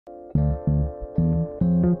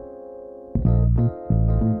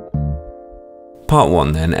part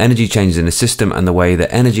one then, energy changes in a system and the way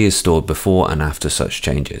that energy is stored before and after such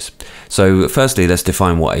changes. So firstly, let's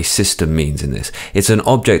define what a system means in this. It's an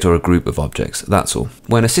object or a group of objects, that's all.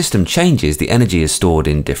 When a system changes, the energy is stored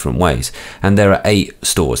in different ways. And there are 8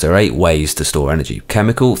 stores, there are 8 ways to store energy: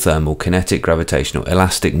 chemical, thermal, kinetic, gravitational,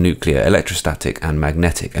 elastic, nuclear, electrostatic, and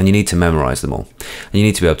magnetic. And you need to memorize them all. And you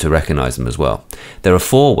need to be able to recognize them as well. There are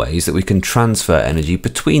 4 ways that we can transfer energy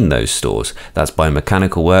between those stores. That's by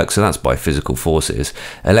mechanical work, so that's by physical forces,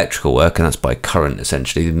 electrical work, and that's by current,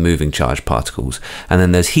 essentially, moving charged particles. And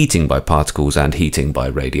then there's heating by particles and heating by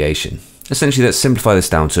radiation. Essentially, let's simplify this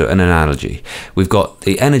down to an analogy. We've got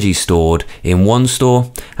the energy stored in one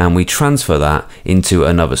store and we transfer that into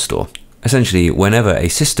another store. Essentially, whenever a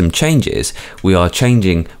system changes, we are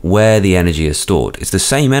changing where the energy is stored. It's the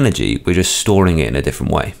same energy, we're just storing it in a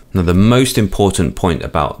different way. Now, the most important point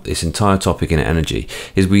about this entire topic in energy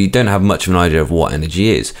is we don't have much of an idea of what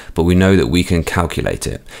energy is, but we know that we can calculate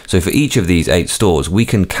it. So for each of these 8 stores, we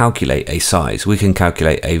can calculate a size, we can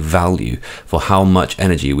calculate a value for how much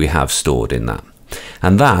energy we have stored in that.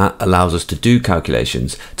 And that allows us to do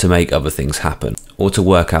calculations to make other things happen, or to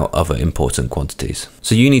work out other important quantities.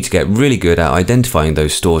 So you need to get really good at identifying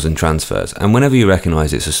those stores and transfers. And whenever you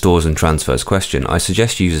recognize it's a stores and transfers question, I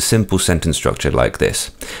suggest you use a simple sentence structure like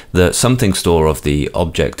this. The something store of the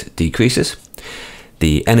object decreases,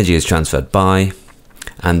 the energy is transferred by,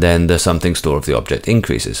 and then the something store of the object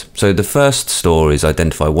increases. So the first store is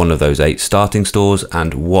identify one of those 8 starting stores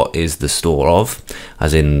and what is the store of,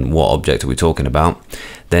 as in what object are we talking about.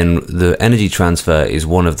 Then the energy transfer is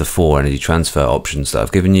one of the 4 energy transfer options that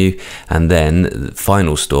I've given you, and then the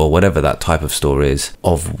final store, whatever that type of store is,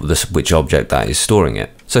 of which object that is storing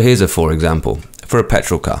it. So here's a for example. For a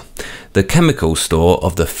petrol car, the chemical store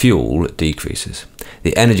of the fuel decreases.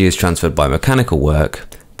 The energy is transferred by mechanical work.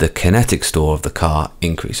 The kinetic store of the car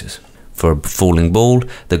increases. For a falling ball,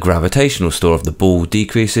 the gravitational store of the ball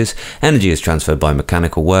decreases. Energy is transferred by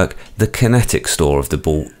mechanical work. The kinetic store of the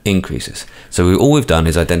ball increases. So all we've done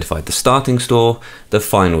is identified the starting store, the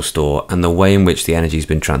final store, and the way in which the energy has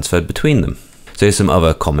been transferred between them. So here's some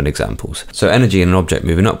other common examples. So energy in an object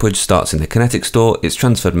moving upwards starts in the kinetic store, it's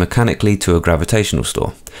transferred mechanically to a gravitational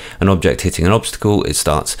store. An object hitting an obstacle, it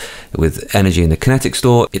starts with energy in the kinetic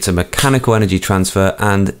store, it's a mechanical energy transfer,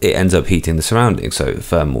 and it ends up heating the surroundings, so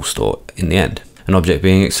thermal store in the end. An object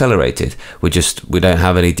being accelerated, we don't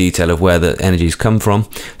have any detail of where the energies come from,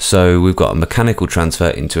 so we've got a mechanical transfer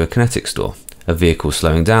into a kinetic store. A vehicle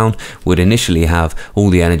slowing down would initially have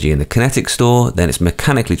all the energy in the kinetic store, then it's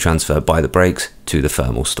mechanically transferred by the brakes to the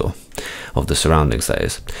thermal store of the surroundings, that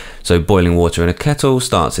is. So boiling water in a kettle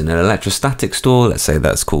starts in an electrostatic store, let's say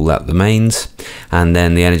let's call that the mains, and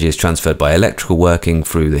then the energy is transferred by electrical working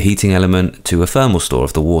through the heating element to a thermal store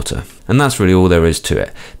of the water. And that's really all there is to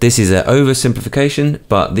it. This is an oversimplification,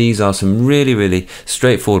 but these are some really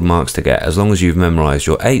straightforward marks to get as long as you've memorized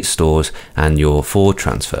your 8 stores and your 4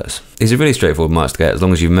 transfers. These are really straightforward marks to get as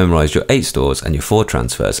long as you've memorized your 8 stores and your 4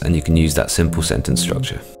 transfers, and you can use that simple sentence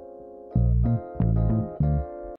structure.